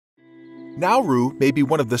Nauru may be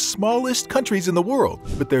one of the smallest countries in the world,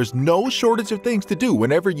 but there's no shortage of things to do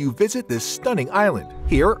whenever you visit this stunning island.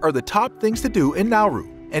 Here are the top things to do in Nauru,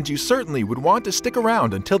 and you certainly would want to stick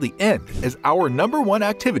around until the end, as our #1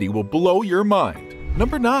 activity will blow your mind.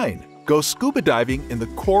 Number 9. Go scuba diving in the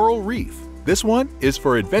coral reef. This one is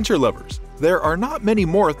for adventure lovers. There are not many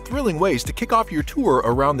more thrilling ways to kick off your tour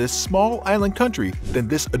around this small island country than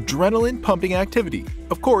this adrenaline-pumping activity.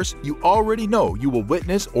 Of course, you already know you will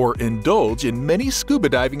witness or indulge in many scuba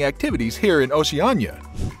diving activities here in Oceania.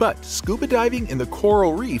 But scuba diving in the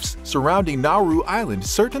coral reefs surrounding Nauru Island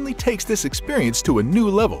certainly takes this experience to a new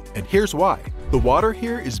level, and here's why. The water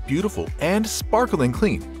here is beautiful and sparkling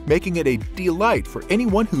clean, making it a delight for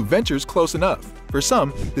anyone who ventures close enough. For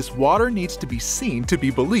some, this water needs to be seen to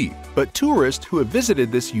be believed, but tourists who have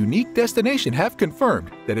visited this unique destination have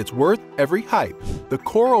confirmed that it's worth every hype. The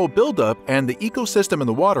coral buildup and the ecosystem in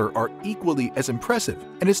the water are equally as impressive,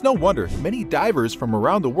 and it's no wonder many divers from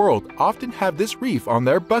around the world often have this reef on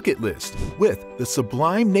their bucket list. With the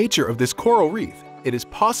sublime nature of this coral reef, it is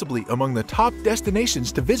possibly among the top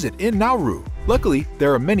destinations to visit in Nauru. Luckily,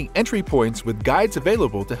 there are many entry points with guides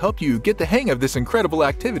available to help you get the hang of this incredible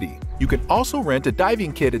activity. You can also rent a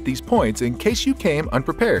diving kit at these points in case you came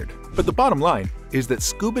unprepared. But the bottom line is that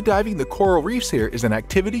scuba diving the coral reefs here is an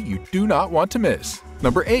activity you do not want to miss.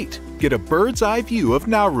 Number 8. Get a bird's eye view of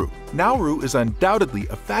Nauru. Nauru is undoubtedly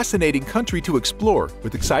a fascinating country to explore,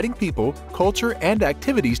 with exciting people, culture, and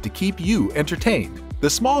activities to keep you entertained. The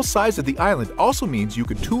small size of the island also means you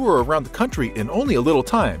can tour around the country in only a little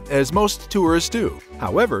time, as most tourists do.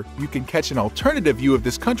 However, you can catch an alternative view of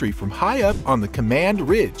this country from high up on the Command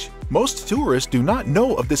Ridge. Most tourists do not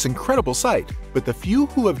know of this incredible sight, but the few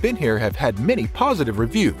who have been here have had many positive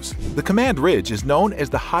reviews. The Command Ridge is known as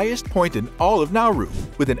the highest point in all of Nauru,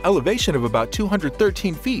 with an elevation of about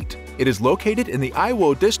 213 feet. It is located in the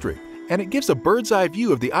Iwo district, and it gives a bird's eye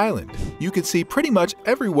view of the island. You can see pretty much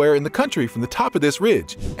everywhere in the country from the top of this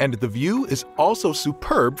ridge, and the view is also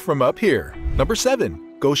superb from up here. Number 7.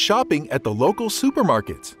 Go shopping at the local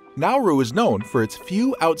supermarkets. Nauru is known for its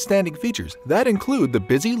few outstanding features that include the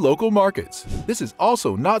busy local markets. This is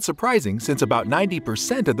also not surprising since about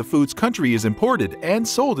 90% of the food's country is imported and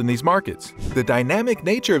sold in these markets. The dynamic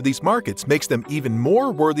nature of these markets makes them even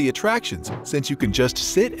more worthy attractions since you can just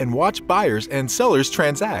sit and watch buyers and sellers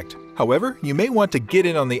transact. However, you may want to get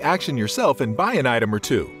in on the action yourself and buy an item or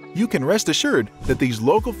two. You can rest assured that these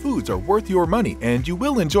local foods are worth your money and you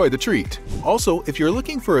will enjoy the treat. Also, if you're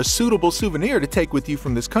looking for a suitable souvenir to take with you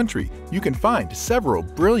from this country, you can find several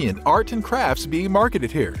brilliant art and crafts being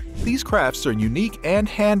marketed here. These crafts are unique and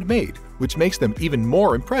handmade, which makes them even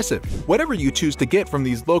more impressive. Whatever you choose to get from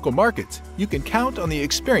these local markets, you can count on the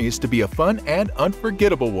experience to be a fun and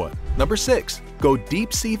unforgettable one. Number 6. Go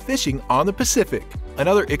deep sea fishing on the Pacific.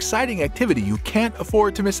 Another exciting activity you can't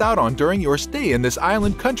afford to miss out on during your stay in this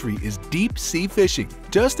island country is deep sea fishing.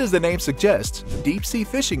 Just as the name suggests, deep sea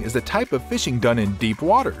fishing is a type of fishing done in deep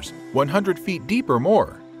waters, 100 feet deep or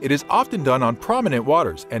more. It is often done on prominent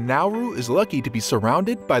waters, and Nauru is lucky to be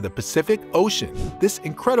surrounded by the Pacific Ocean. This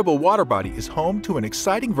incredible water body is home to an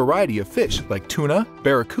exciting variety of fish like tuna,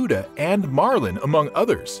 barracuda, and marlin, among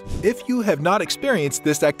others. If you have not experienced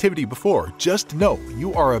this activity before, just know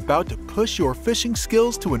you are about to push your fishing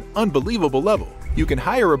skills to an unbelievable level. You can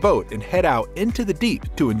hire a boat and head out into the deep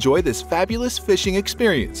to enjoy this fabulous fishing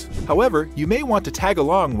experience. However, you may want to tag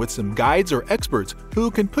along with some guides or experts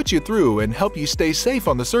who can put you through and help you stay safe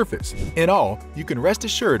on the surface. In all, you can rest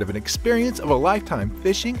assured of an experience of a lifetime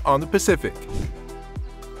fishing on the Pacific.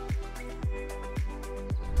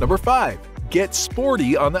 Number 5. Get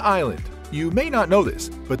sporty on the island. You may not know this,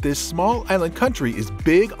 but this small island country is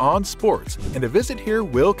big on sports, and a visit here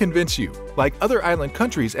will convince you. Like other island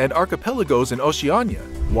countries and archipelagos in Oceania,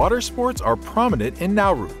 water sports are prominent in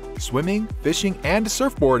Nauru. Swimming, fishing, and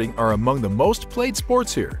surfboarding are among the most played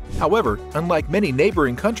sports here. However, unlike many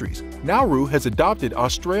neighboring countries, Nauru has adopted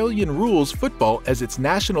Australian rules football as its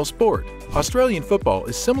national sport. Australian football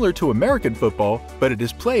is similar to American football, but it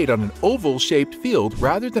is played on an oval-shaped field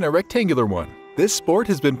rather than a rectangular one. This sport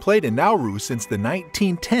has been played in Nauru since the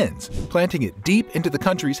 1910s, planting it deep into the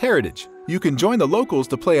country's heritage. You can join the locals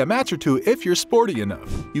to play a match or two if you're sporty enough.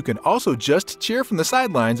 You can also just cheer from the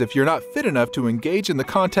sidelines if you're not fit enough to engage in the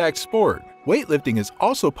contact sport. Weightlifting is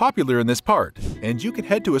also popular in this part, and you can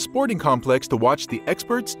head to a sporting complex to watch the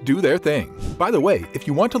experts do their thing. By the way, if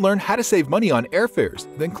you want to learn how to save money on airfares,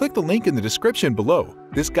 then click the link in the description below.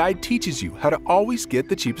 This guide teaches you how to always get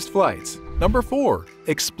the cheapest flights. Number 4.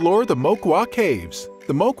 Explore the Mokwa Caves.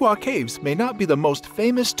 The Mokwa Caves may not be the most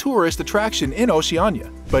famous tourist attraction in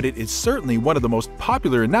Oceania, but it is certainly one of the most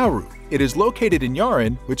popular in Nauru. It is located in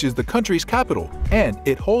Yaren, which is the country's capital, and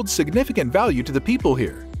it holds significant value to the people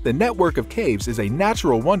here. The network of caves is a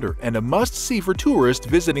natural wonder and a must-see for tourists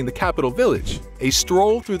visiting the capital village. A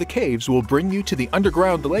stroll through the caves will bring you to the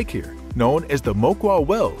underground lake here, known as the Mokwa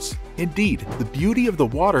Wells. Indeed, the beauty of the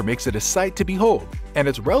water makes it a sight to behold, and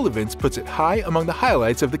its relevance puts it high among the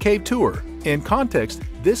highlights of the cave tour. In context,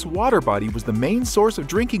 this water body was the main source of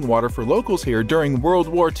drinking water for locals here during World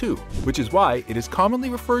War II, which is why it is commonly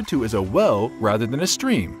referred to as a well rather than a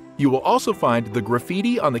stream. You will also find the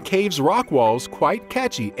graffiti on the cave's rock walls quite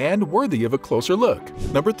catchy and worthy of a closer look.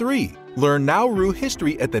 Number 3. Learn Nauru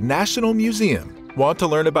history at the National Museum. Want to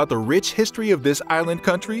learn about the rich history of this island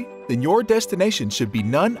country? Then your destination should be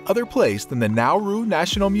none other place than the Nauru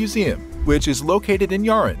National Museum, which is located in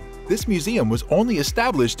Yaren. This museum was only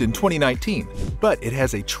established in 2019, but it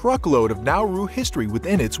has a truckload of Nauru history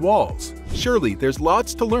within its walls. Surely there's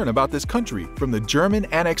lots to learn about this country, from the German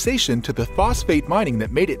annexation to the phosphate mining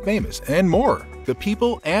that made it famous, and more. The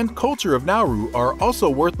people and culture of Nauru are also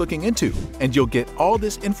worth looking into, and you'll get all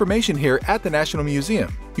this information here at the National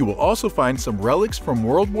Museum. You will also find some relics from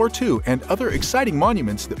World War II and other exciting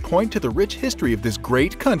monuments that point to the rich history of this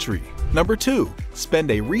great country. Number 2. Spend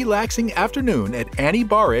a relaxing afternoon at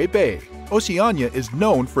Anibare Bay. Oceania is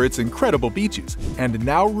known for its incredible beaches, and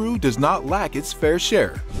Nauru does not lack its fair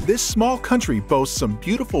share. This small country boasts some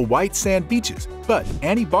beautiful white sand beaches, but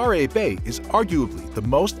Anibare Bay is arguably the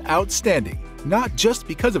most outstanding, not just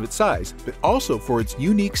because of its size, but also for its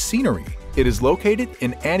unique scenery. It is located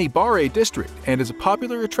in Anibare District and is a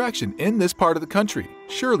popular attraction in this part of the country.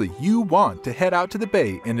 Surely you want to head out to the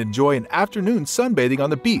bay and enjoy an afternoon sunbathing on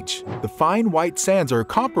the beach. The fine white sands are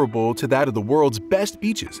comparable to that of the world's best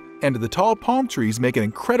beaches, and the tall palm trees make an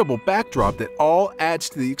incredible backdrop that all adds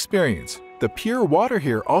to the experience. The pure water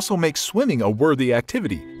here also makes swimming a worthy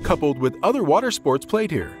activity, coupled with other water sports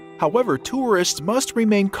played here. However, tourists must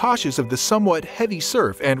remain cautious of the somewhat heavy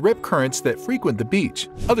surf and rip currents that frequent the beach.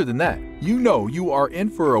 Other than that, you know you are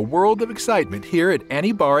in for a world of excitement here at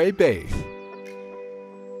Anibare Bay.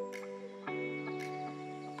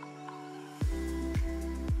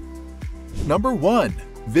 Number 1.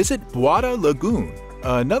 Visit Buada Lagoon.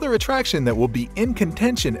 Another attraction that will be in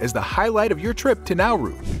contention as the highlight of your trip to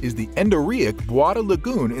Nauru is the endorheic Buada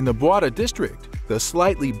Lagoon in the Buada district. The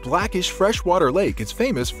slightly blackish freshwater lake is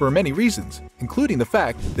famous for many reasons, including the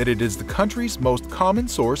fact that it is the country's most common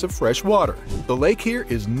source of fresh water. The lake here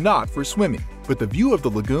is not for swimming, but the view of the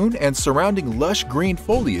lagoon and surrounding lush green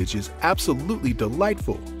foliage is absolutely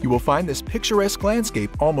delightful. You will find this picturesque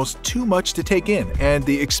landscape almost too much to take in, and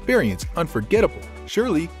the experience unforgettable.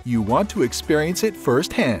 Surely you want to experience it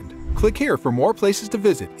firsthand. Click here for more places to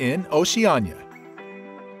visit in Oceania.